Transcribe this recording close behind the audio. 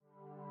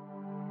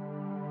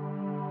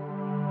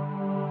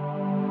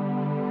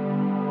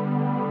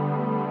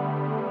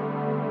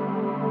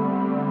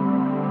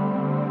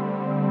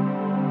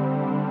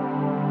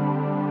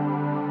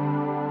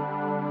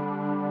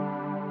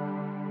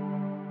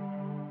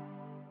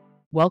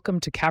Welcome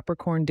to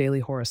Capricorn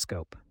Daily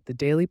Horoscope, the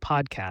daily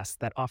podcast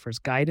that offers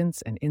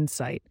guidance and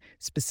insight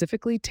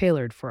specifically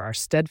tailored for our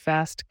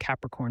steadfast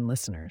Capricorn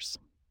listeners.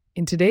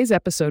 In today's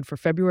episode for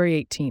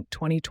February 18th,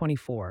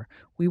 2024,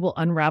 we will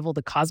unravel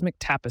the cosmic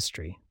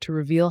tapestry to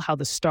reveal how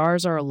the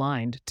stars are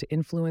aligned to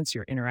influence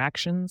your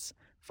interactions,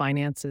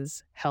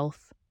 finances,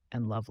 health,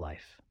 and love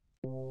life.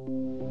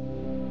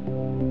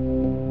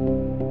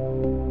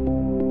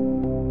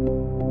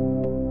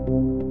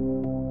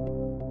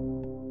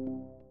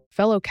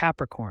 Fellow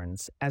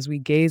Capricorns, as we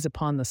gaze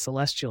upon the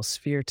celestial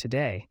sphere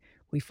today,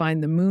 we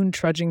find the moon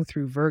trudging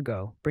through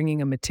Virgo, bringing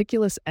a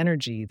meticulous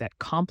energy that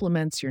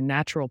complements your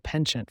natural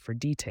penchant for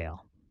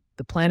detail.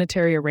 The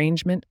planetary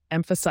arrangement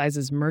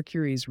emphasizes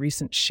Mercury's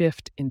recent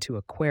shift into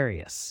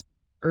Aquarius,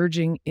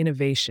 urging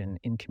innovation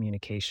in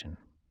communication.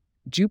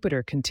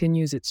 Jupiter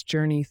continues its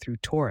journey through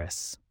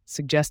Taurus,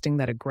 suggesting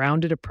that a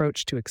grounded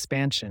approach to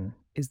expansion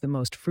is the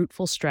most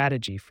fruitful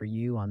strategy for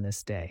you on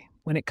this day.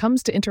 When it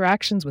comes to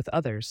interactions with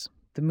others,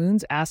 the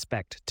moon's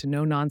aspect to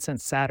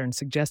no-nonsense Saturn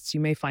suggests you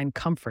may find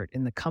comfort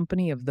in the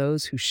company of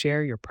those who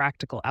share your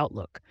practical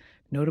outlook,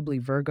 notably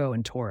Virgo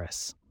and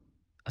Taurus.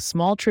 A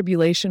small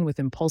tribulation with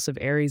impulsive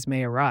Aries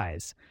may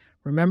arise.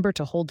 Remember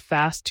to hold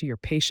fast to your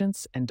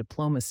patience and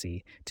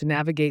diplomacy to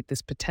navigate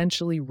this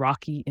potentially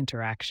rocky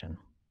interaction.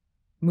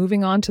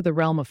 Moving on to the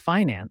realm of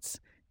finance,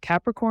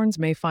 Capricorns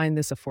may find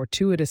this a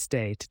fortuitous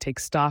day to take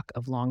stock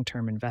of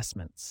long-term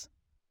investments.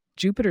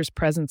 Jupiter's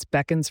presence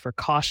beckons for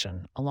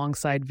caution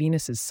alongside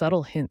Venus's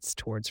subtle hints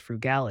towards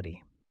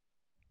frugality.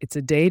 It's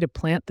a day to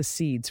plant the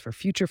seeds for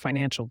future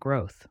financial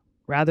growth,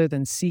 rather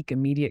than seek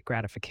immediate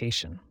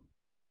gratification.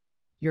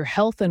 Your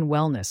health and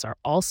wellness are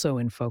also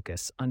in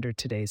focus under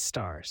today's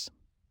stars.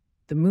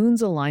 The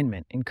moon's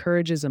alignment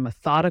encourages a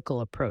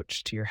methodical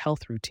approach to your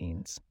health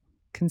routines.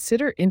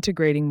 Consider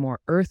integrating more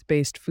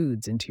earth-based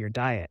foods into your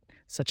diet,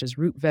 such as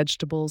root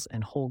vegetables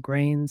and whole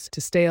grains,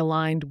 to stay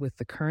aligned with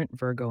the current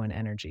Virgoan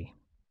energy.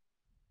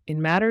 In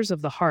matters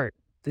of the heart,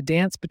 the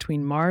dance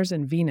between Mars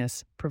and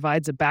Venus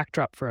provides a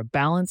backdrop for a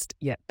balanced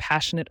yet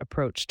passionate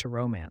approach to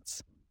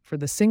romance. For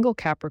the single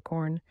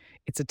Capricorn,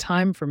 it's a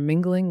time for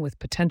mingling with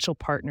potential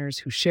partners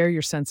who share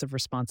your sense of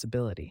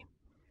responsibility.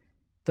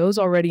 Those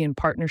already in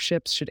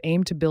partnerships should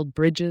aim to build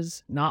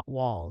bridges, not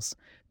walls,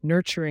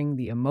 nurturing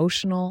the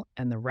emotional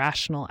and the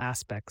rational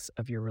aspects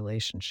of your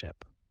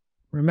relationship.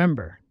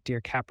 Remember, dear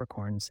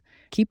Capricorns,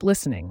 keep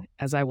listening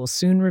as I will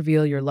soon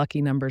reveal your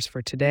lucky numbers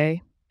for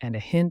today and a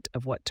hint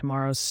of what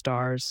tomorrow's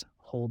stars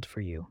hold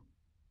for you.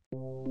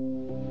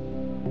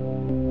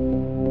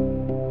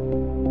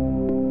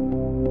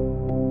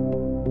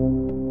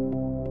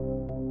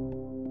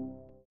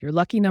 Your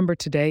lucky number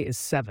today is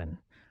 7,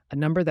 a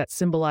number that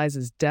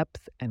symbolizes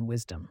depth and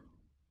wisdom.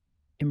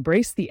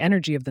 Embrace the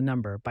energy of the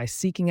number by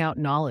seeking out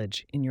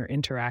knowledge in your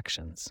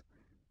interactions.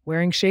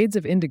 Wearing shades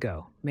of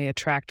indigo may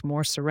attract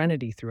more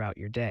serenity throughout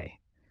your day.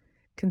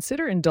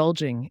 Consider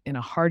indulging in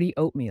a hearty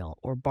oatmeal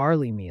or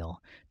barley meal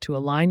to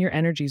align your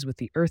energies with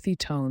the earthy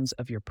tones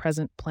of your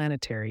present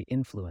planetary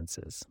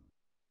influences.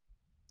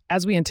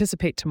 As we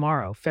anticipate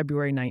tomorrow,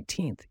 February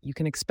 19th, you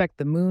can expect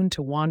the moon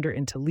to wander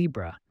into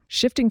Libra,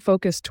 shifting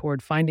focus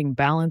toward finding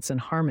balance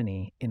and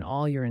harmony in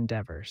all your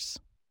endeavors.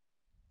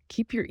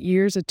 Keep your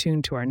ears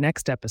attuned to our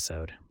next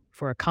episode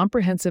for a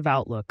comprehensive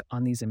outlook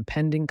on these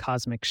impending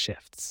cosmic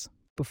shifts.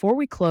 Before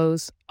we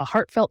close, a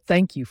heartfelt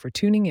thank you for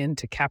tuning in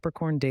to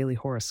Capricorn Daily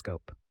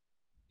Horoscope.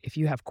 If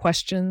you have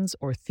questions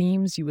or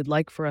themes you would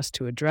like for us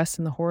to address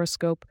in the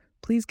horoscope,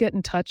 please get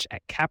in touch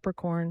at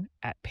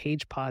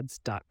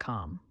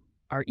capricorn@pagepods.com.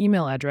 Our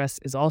email address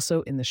is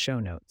also in the show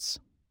notes.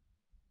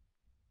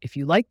 If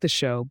you like the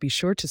show, be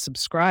sure to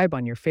subscribe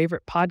on your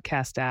favorite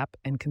podcast app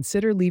and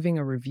consider leaving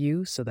a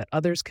review so that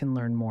others can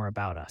learn more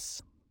about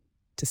us.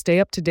 To stay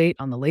up to date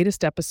on the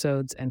latest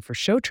episodes and for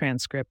show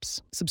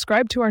transcripts,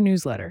 subscribe to our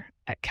newsletter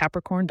at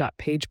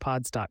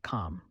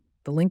capricorn.pagepods.com.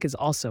 The link is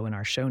also in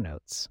our show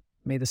notes.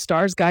 May the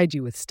stars guide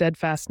you with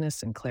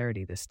steadfastness and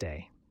clarity this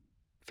day.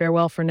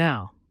 Farewell for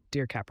now,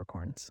 dear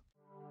Capricorns.